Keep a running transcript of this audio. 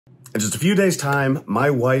In just a few days' time, my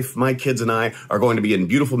wife, my kids, and I are going to be in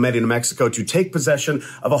beautiful Merida, Mexico to take possession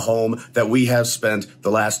of a home that we have spent the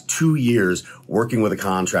last 2 years working with a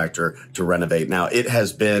contractor to renovate. Now, it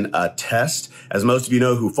has been a test. As most of you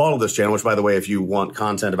know who follow this channel, which, by the way, if you want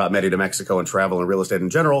content about Merida, Mexico and travel and real estate in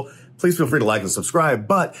general, please feel free to like and subscribe.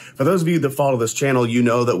 But for those of you that follow this channel, you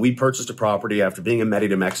know that we purchased a property after being in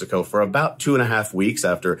Merida, Mexico for about 2.5 weeks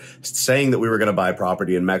after saying that we were going to buy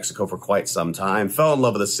property in Mexico for quite some time, fell in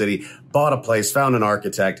love with the city, bought a place, found an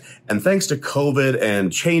architect, and thanks to COVID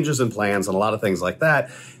and changes in plans and a lot of things like that,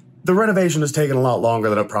 the renovation has taken a lot longer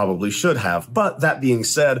than it probably should have. But that being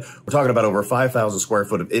said, we're talking about over 5,000 square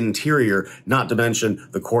foot of interior, not to mention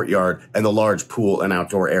the courtyard and the large pool and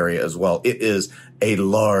outdoor area as well. It is a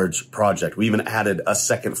large project. We even added a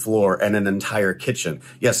second floor and an entire kitchen.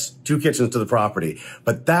 Yes, 2 kitchens to the property.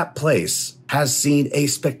 But that place has seen a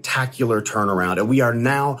spectacular turnaround, and we are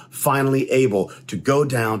now finally able to go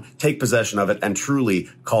down, take possession of it, and truly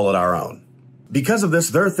call it our own. Because of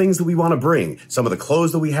this, there are things that we want to bring. Some of the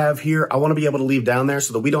clothes that we have here, I want to be able to leave down there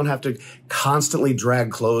so that we don't have to constantly drag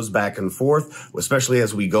clothes back and forth, especially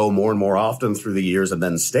as we go more and more often through the years and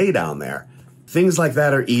then stay down there. Things like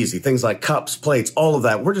that are easy. Things like cups, plates, all of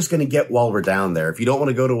that, we're just going to get while we're down there. If you don't want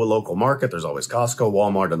to go to a local market, there's always Costco,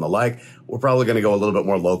 Walmart, and the like. We're probably going to go a little bit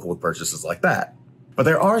more local with purchases like that. But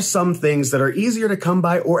there are some things that are easier to come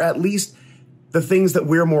by, or at least the things that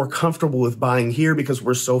we're more comfortable with buying here because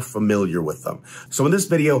we're so familiar with them. So in this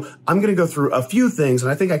video, I'm going to go through a few things, and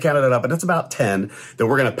I think I counted it up, and it's about 10 that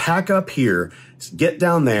we're going to pack up here, get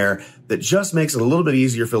down there, that just makes it a little bit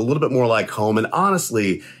easier, feel a little bit more like home, and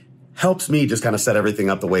honestly, helps me just kind of set everything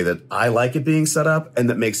up the way that I like it being set up, and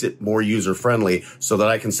that makes it more user-friendly so that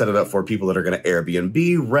I can set it up for people that are going to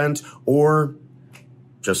Airbnb, rent, or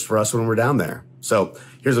just for us when we're down there. So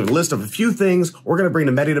here's a list of a few things we're going to bring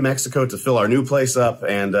to Merida, Mexico to fill our new place up,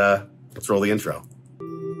 and let's roll the intro.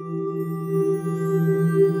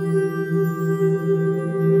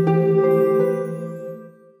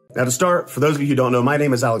 Now to start, for those of you who don't know, my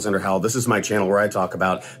name is Alexander Howell. This is my channel where I talk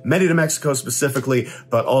about Merida, Mexico specifically,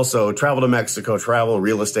 but also travel to Mexico, travel,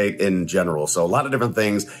 real estate in general. So a lot of different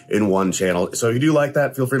things in one channel. So if you do like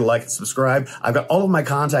that, feel free to like and subscribe. I've got all of my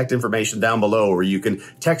contact information down below where you can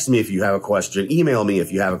text me if you have a question, email me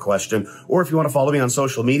if you have a question, or if you want to follow me on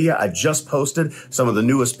social media. I just posted some of the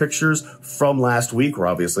newest pictures from last week. We're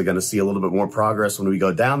obviously going to see a little bit more progress when we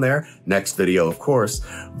go down there. Next video, of course.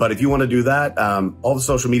 But if you want to do that, all the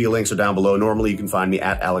social media links are down below. Normally, you can find me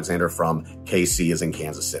at Alexander from KC as in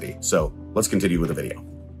Kansas City. So let's continue with the video.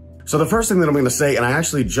 So the first thing that I'm going to say, and I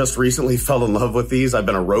actually just recently fell in love with these. I've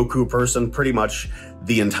been a Roku person pretty much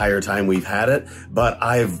the entire time we've had it, but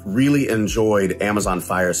I've really enjoyed Amazon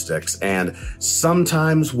Fire Sticks. And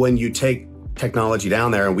sometimes when you take technology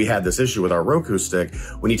down there, and we had this issue with our Roku stick,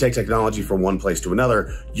 when you take technology from one place to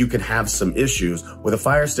another, you can have some issues. With a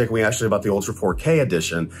Fire Stick, we actually bought the Ultra 4K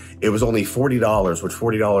edition. It was only $40, which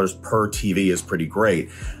 $40 per TV is pretty great.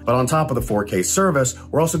 But on top of the 4K service,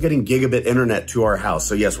 we're also getting gigabit internet to our house.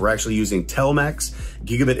 So yes, we're actually using Telmex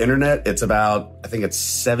gigabit internet. It's about, I think it's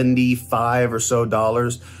 $75 or so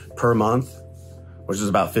per month, which is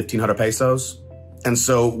about 1,500 pesos. And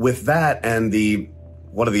so with that and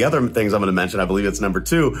one of the other things I'm going to mention, I believe it's number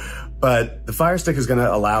 2, but the Fire Stick is going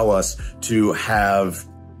to allow us to have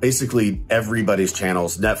basically everybody's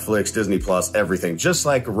channels, Netflix, Disney Plus, everything, just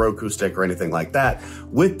like a Roku stick or anything like that,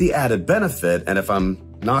 with the added benefit. And if I'm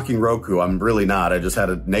knocking Roku, I'm really not. I just had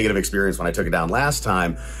a negative experience when I took it down last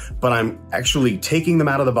time, but I'm actually taking them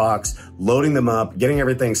out of the box, loading them up, getting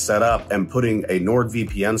everything set up, and putting a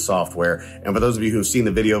NordVPN software. And for those of you who've seen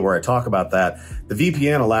the video where I talk about that, the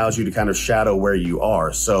VPN allows you to kind of shadow where you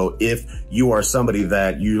are. So if you are somebody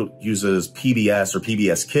that uses PBS or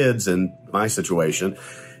PBS Kids, in my situation,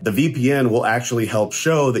 the VPN will actually help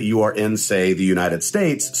show that you are in, say, the United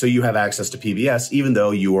States, so you have access to PBS even though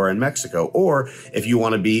you are in Mexico. Or if you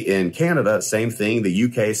want to be in Canada, same thing, the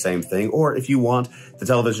UK, same thing. Or if you want the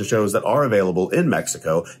television shows that are available in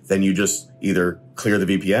Mexico, then you just either clear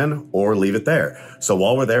the VPN or leave it there. So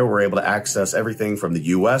while we're there, we're able to access everything from the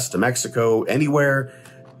US to Mexico, anywhere.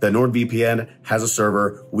 The NordVPN has a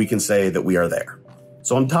server, we can say that we are there.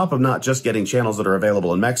 So on top of not just getting channels that are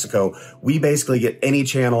available in Mexico, we basically get any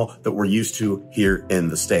channel that we're used to here in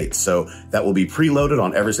the States. So that will be preloaded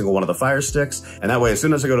on every single one of the Fire Sticks. And that way, as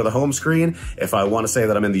soon as I go to the home screen, if I want to say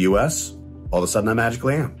that I'm in the US, all of a sudden I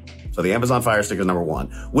magically am. So the Amazon Fire Stick is number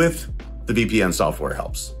 1, with the VPN software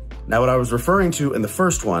helps. Now, what I was referring to in the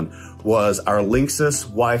first one was our Linksys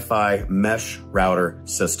Wi-Fi mesh router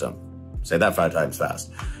system. Say that 5 times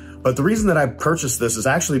fast. But the reason that I purchased this is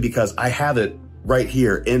actually because I have it right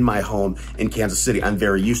here in my home in Kansas City. I'm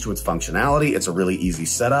very used to its functionality. It's a really easy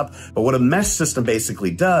setup. But what a mesh system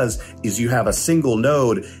basically does is you have a single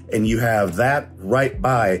node and you have that right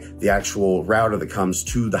by the actual router that comes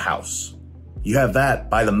to the house. You have that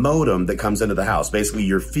by the modem that comes into the house. Basically,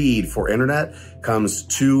 your feed for internet comes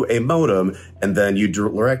to a modem, and then you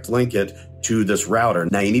direct link it to this router.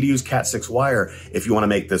 Now, you need to use Cat6 wire if you want to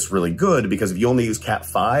make this really good, because if you only use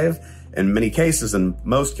Cat5, in many cases, in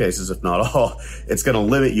most cases, if not all, it's going to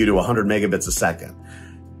limit you to 100 megabits a second.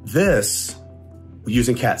 This,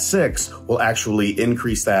 using Cat6, will actually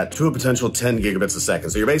increase that to a potential 10 gigabits a second.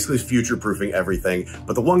 So you're basically future-proofing everything,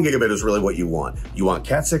 but the 1 gigabit is really what you want. You want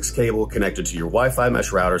Cat6 cable connected to your Wi-Fi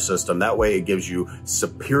mesh router system. That way it gives you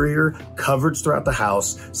superior coverage throughout the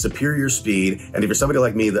house, superior speed, and if you're somebody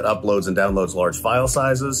like me that uploads and downloads large file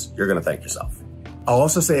sizes, you're gonna thank yourself. I'll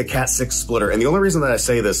also say a Cat6 splitter, and the only reason that I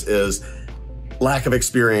say this is lack of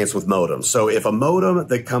experience with modems. So if a modem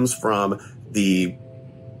that comes from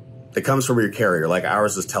your carrier, like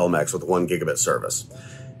ours is Telmex with 1 gigabit service.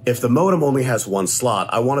 If the modem only has one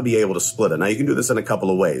slot, I want to be able to split it. Now you can do this in a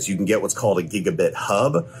couple of ways. You can get what's called a gigabit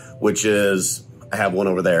hub, which is, I have one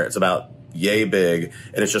over there. It's about yay big,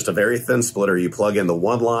 and it's just a very thin splitter. You plug in the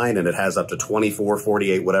one line and it has up to 24,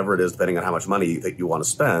 48, whatever it is, depending on how much money that you want to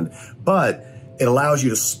spend. But it allows you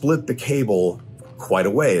to split the cable quite a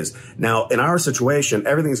ways. Now, in our situation,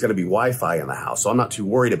 everything's going to be Wi-Fi in the house, so I'm not too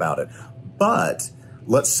worried about it. But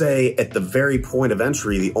let's say at the very point of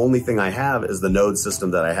entry, the only thing I have is the node system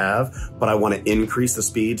that I have, but I want to increase the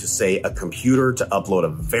speed to, say, a computer to upload a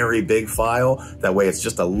very big file. That way it's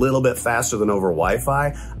just a little bit faster than over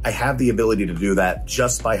Wi-Fi. I have the ability to do that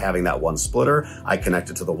just by having that one splitter. I connect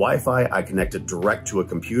it to the Wi-Fi, I connect it direct to a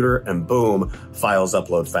computer, and boom, files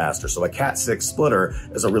upload faster. So a Cat6 splitter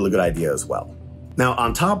is a really good idea as well. Now,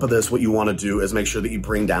 on top of this, what you want to do is make sure that you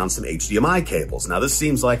bring down some HDMI cables. Now, this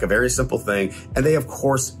seems like a very simple thing, and they, of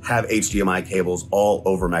course, have HDMI cables all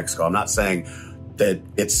over Mexico. I'm not saying that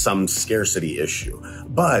it's some scarcity issue,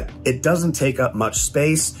 but it doesn't take up much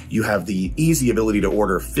space. You have the easy ability to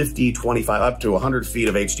order 50, 25, up to 100 feet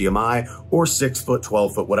of HDMI, or 6 foot,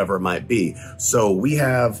 12 foot, whatever it might be. So we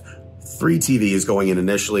have 3 TVs going in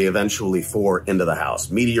initially, eventually 4 into the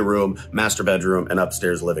house: media room, master bedroom, and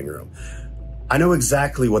upstairs living room. I know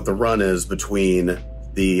exactly what the run is between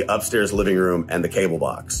the upstairs living room and the cable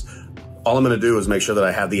box. All I'm gonna do is make sure that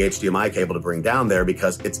I have the HDMI cable to bring down there,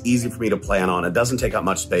 because it's easy for me to plan on. It doesn't take up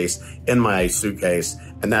much space in my suitcase,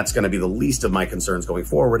 and that's gonna be the least of my concerns going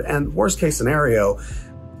forward. And worst case scenario,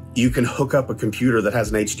 you can hook up a computer that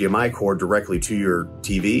has an HDMI cord directly to your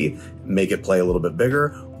TV, make it play a little bit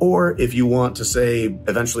bigger. Or if you want to, say,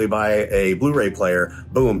 eventually buy a Blu-ray player,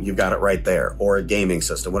 boom, you've got it right there. Or a gaming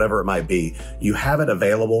system, whatever it might be. You have it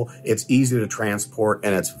available, it's easy to transport,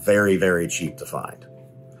 and it's very, very cheap to find.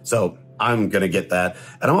 So I'm gonna get that.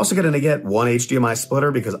 And I'm also gonna get one HDMI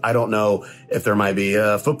splitter, because I don't know if there might be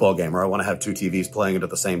a football game where I wanna have 2 TVs playing it at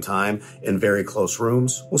the same time in very close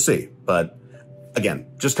rooms. We'll see, but again,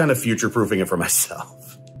 just kind of future-proofing it for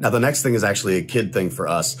myself. Now, the next thing is actually a kid thing for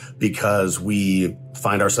us, because we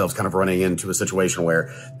find ourselves kind of running into a situation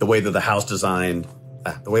where the way that the house is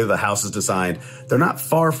designed, they're not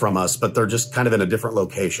far from us, but they're just kind of in a different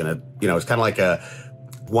location. It's kind of like a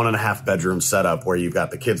 1.5 bedroom setup where you've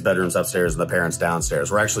got the kids' bedrooms upstairs and the parents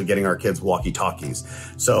downstairs. We're actually getting our kids walkie-talkies.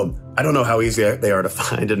 So I don't know how easy they are to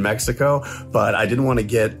find in Mexico, but I didn't want to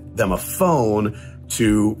get them a phone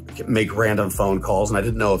to make random phone calls, and I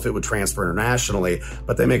didn't know if it would transfer internationally,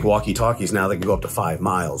 but they make walkie-talkies now that can go up to 5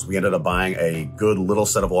 miles. We ended up buying a good little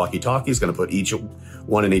set of walkie-talkies, gonna put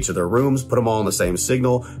one in each of their rooms, put them all in the same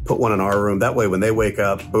signal, put one in our room. That way, when they wake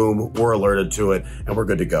up, boom, we're alerted to it, and we're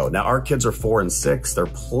good to go. Now, our kids are 4 and 6. They're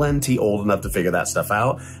plenty old enough to figure that stuff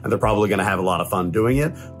out, and they're probably gonna have a lot of fun doing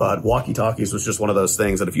it, but walkie-talkies was just one of those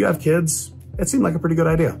things that if you have kids, it seemed like a pretty good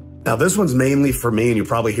idea. Now, this one's mainly for me, and you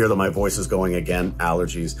probably hear that my voice is going again,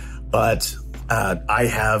 allergies, but I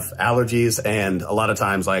have allergies, and a lot of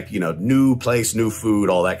times, like, new place, new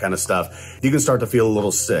food, all that kind of stuff, you can start to feel a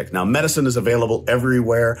little sick. Now, medicine is available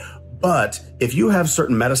everywhere, but if you have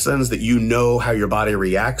certain medicines that you know how your body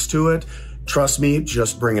reacts to it, trust me,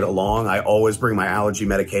 just bring it along. I always bring my allergy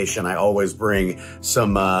medication. I always bring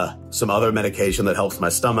some other medication that helps my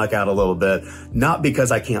stomach out a little bit, not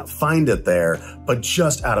because I can't find it there, but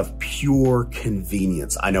just out of pure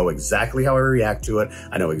convenience. I know exactly how I react to it.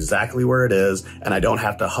 I know exactly where it is, and I don't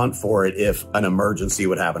have to hunt for it if an emergency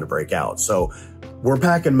would happen to break out. So we're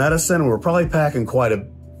packing medicine. We're probably packing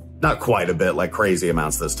not quite a bit, like crazy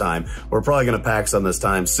amounts this time. We're probably going to pack some this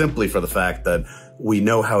time, simply for the fact that we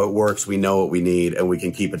know how it works, we know what we need, and we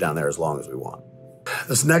can keep it down there as long as we want.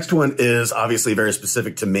 This next one is obviously very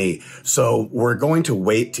specific to me. So we're going to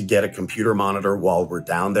wait to get a computer monitor while we're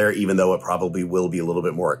down there, even though it probably will be a little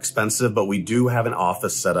bit more expensive. But we do have an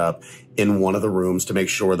office set up in one of the rooms to make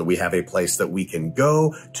sure that we have a place that we can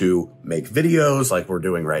go to make videos like we're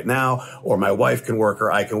doing right now, or my wife can work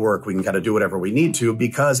or I can work. We can kind of do whatever we need to,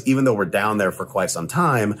 because even though we're down there for quite some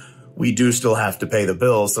time, we do still have to pay the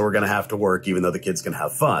bills. So we're going to have to work even though the kids can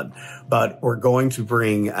have fun. But we're going to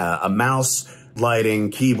bring a mouse,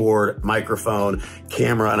 lighting, keyboard, microphone,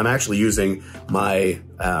 camera, and I'm actually using my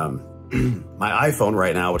my iPhone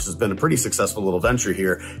right now, which has been a pretty successful little venture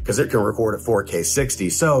here because it can record at 4K 60.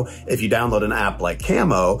 So if you download an app like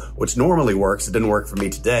Camo, which normally works, it didn't work for me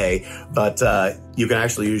today, but you can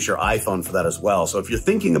actually use your iPhone for that as well. So if you're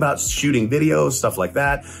thinking about shooting videos, stuff like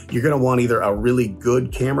that, you're going to want either a really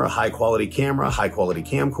good camera, high quality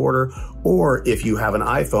camcorder, or if you have an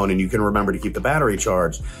iPhone and you can remember to keep the battery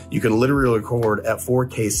charged, you can literally record at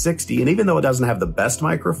 4K 60. And even though it doesn't have the best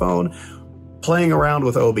microphone, playing around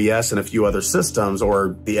with OBS and a few other systems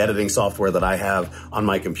or the editing software that I have on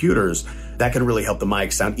my computers, that can really help the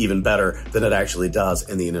mic sound even better than it actually does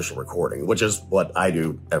in the initial recording, which is what I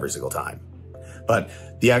do every single time. But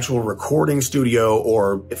the actual recording studio,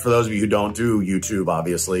 or for those of you who don't do YouTube,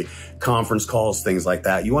 obviously, conference calls, things like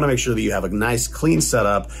that, you want to make sure that you have a nice, clean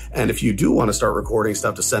setup. And if you do want to start recording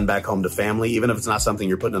stuff to send back home to family, even if it's not something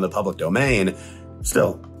you're putting in the public domain,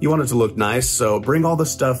 still, you want it to look nice, so bring all the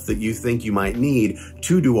stuff that you think you might need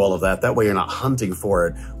to do all of that. That way you're not hunting for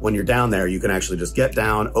it. When you're down there, you can actually just get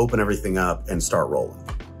down, open everything up, and start rolling.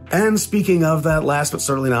 And speaking of that, last but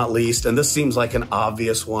certainly not least, and this seems like an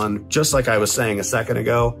obvious one, just like I was saying a second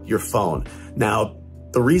ago, your phone. Now,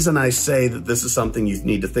 the reason I say that this is something you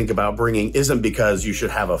need to think about bringing isn't because you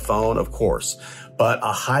should have a phone, of course, but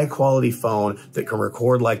a high quality phone that can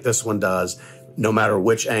record like this one does, no matter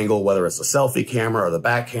which angle, whether it's a selfie camera or the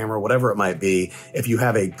back camera, whatever it might be. If you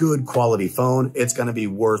have a good quality phone, it's going to be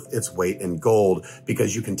worth its weight in gold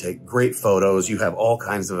because you can take great photos. You have all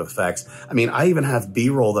kinds of effects. I mean, I even have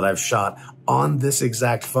B-roll that I've shot on this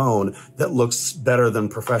exact phone that looks better than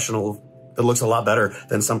that looks a lot better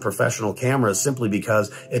than some professional cameras simply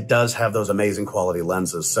because it does have those amazing quality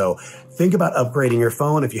lenses. So think about upgrading your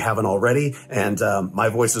phone if you haven't already. And my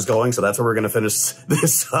voice is going, so that's where we're going to finish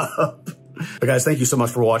this up. But guys, thank you so much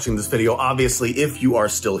for watching this video. Obviously, if you are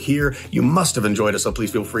still here, you must have enjoyed it, so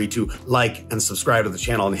please feel free to like and subscribe to the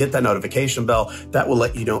channel and hit that notification bell. That will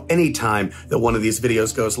let you know anytime that one of these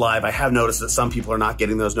videos goes live. I have noticed that some people are not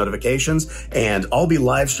getting those notifications, and I'll be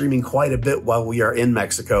live streaming quite a bit while we are in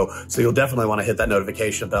Mexico, so you'll definitely want to hit that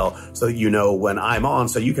notification bell so that you know when I'm on,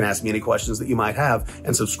 so you can ask me any questions that you might have.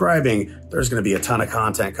 And subscribing, there's going to be a ton of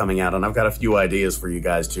content coming out, and I've got a few ideas for you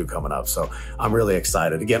guys too coming up, so I'm really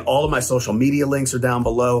excited. Again, all of my social media links are down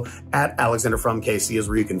below. At Alexander from KC is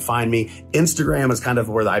where you can find me. Instagram is kind of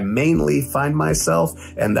where I mainly find myself,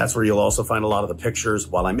 and that's where you'll also find a lot of the pictures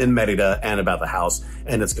while I'm in Merida and about the house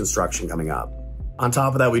and its construction coming up. On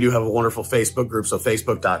top of that, we do have a wonderful Facebook group, so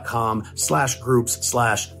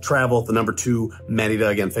facebook.com/groups/travel, the number 2 Merida.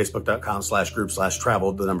 Again,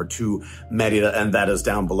 facebook.com/groups/travel, the number 2 Merida, and that is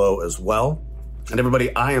down below as well. And everybody,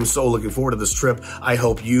 I am so looking forward to this trip. I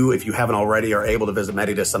hope you, if you haven't already, are able to visit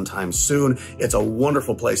Merida sometime soon. It's a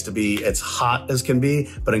wonderful place to be. It's hot as can be,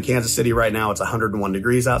 but in Kansas City right now, it's 101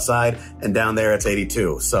 degrees outside, and down there it's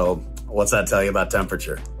 82. So what's that tell you about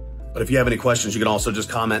temperature? But if you have any questions, you can also just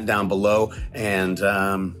comment down below. And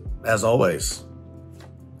as always,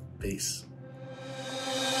 peace.